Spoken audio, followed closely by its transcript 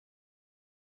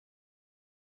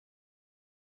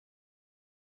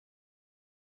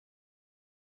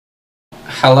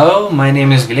Hello, my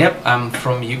name is Gleb. I'm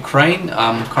from Ukraine.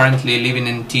 I'm currently living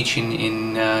and teaching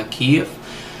in Kiev.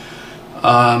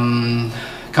 A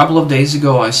couple of days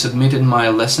ago I submitted my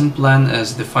lesson plan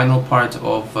as the final part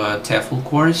of TEFL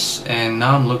course, and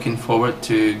now I'm looking forward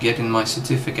to getting my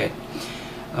certificate.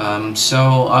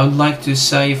 So I would like to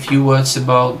say a few words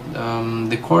about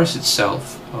the course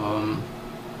itself.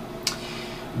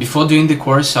 Before doing the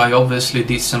course, I obviously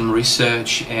did some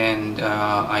research, and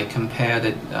I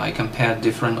compared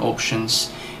different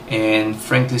options, and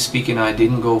frankly speaking, I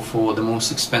didn't go for the most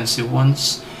expensive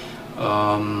ones.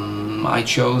 I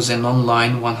chose an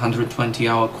online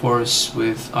 120-hour course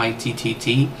with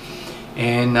ITTT,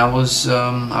 and I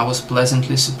was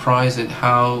pleasantly surprised at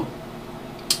how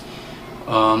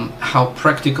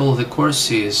practical the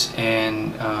course is,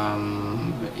 and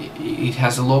it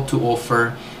has a lot to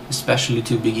offer, especially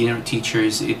to beginner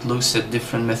teachers. It looks at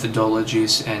different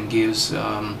methodologies and gives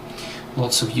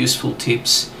lots of useful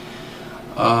tips.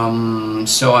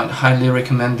 So I'd highly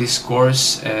recommend this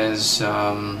course as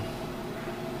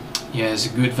as a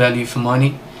good value for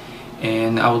money.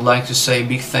 And I would like to say a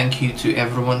big thank you to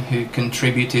everyone who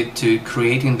contributed to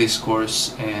creating this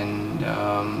course, and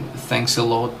thanks a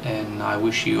lot, and I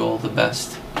wish you all the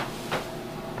best.